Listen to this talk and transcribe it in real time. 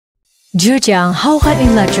Zhejiang Haohan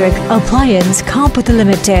Electric Appliance Company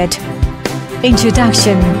Limited.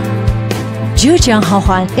 Introduction. Zhejiang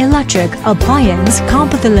Haohan Electric Appliance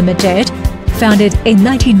Company Limited, founded in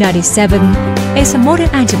 1997, is a modern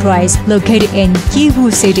enterprise located in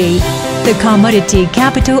Yiwu City, the commodity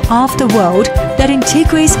capital of the world that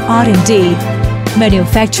integrates R&D,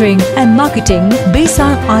 manufacturing and marketing based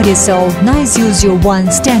on ISO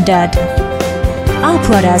 9001 standard. Our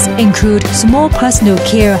products include small personal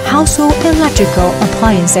care household electrical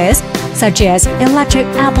appliances such as electric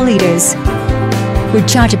applicators,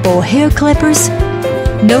 rechargeable hair clippers,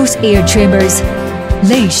 nose ear trimmers,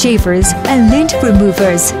 lane shavers, and lint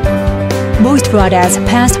removers. Most products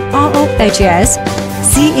pass RoHS,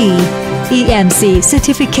 CE, EMC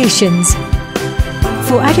certifications.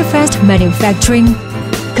 For advanced manufacturing,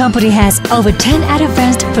 company has over 10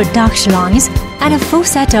 advanced production lines and a full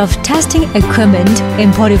set of testing equipment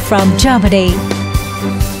imported from Germany.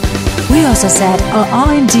 We also set a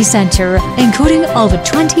R&D center including over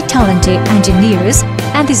 20 talented engineers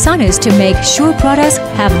and designers to make sure products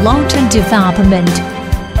have long-term development.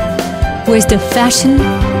 With the fashion,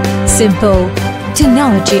 simple,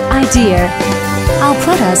 technology idea, our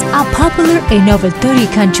products are popular in over 30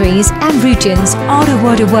 countries and regions all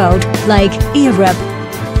over the world like Europe,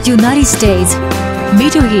 United States,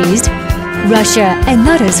 Middle East, Russia and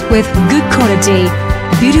others with good quality,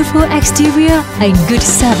 beautiful exterior and good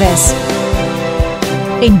service.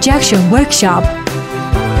 Injection workshop.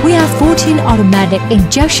 We have 14 automatic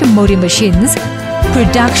injection molding machines.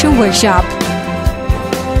 Production workshop.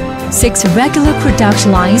 6 regular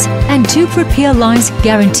production lines and 2 prepare lines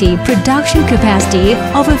guarantee production capacity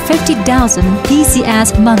over 50,000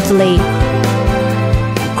 PCS monthly.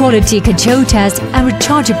 Quality control test and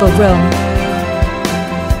rechargeable room.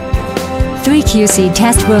 3 QC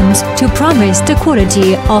test rooms to promise the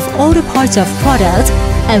quality of all the parts of products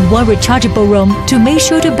and 1 rechargeable room to make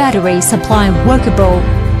sure the battery supply workable.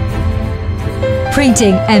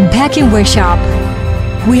 Printing and packing workshop.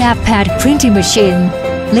 We have pad printing machine,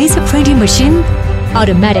 laser printing machine,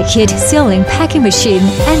 automatic heat sealing packing machine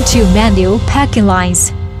and 2 manual packing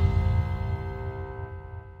lines.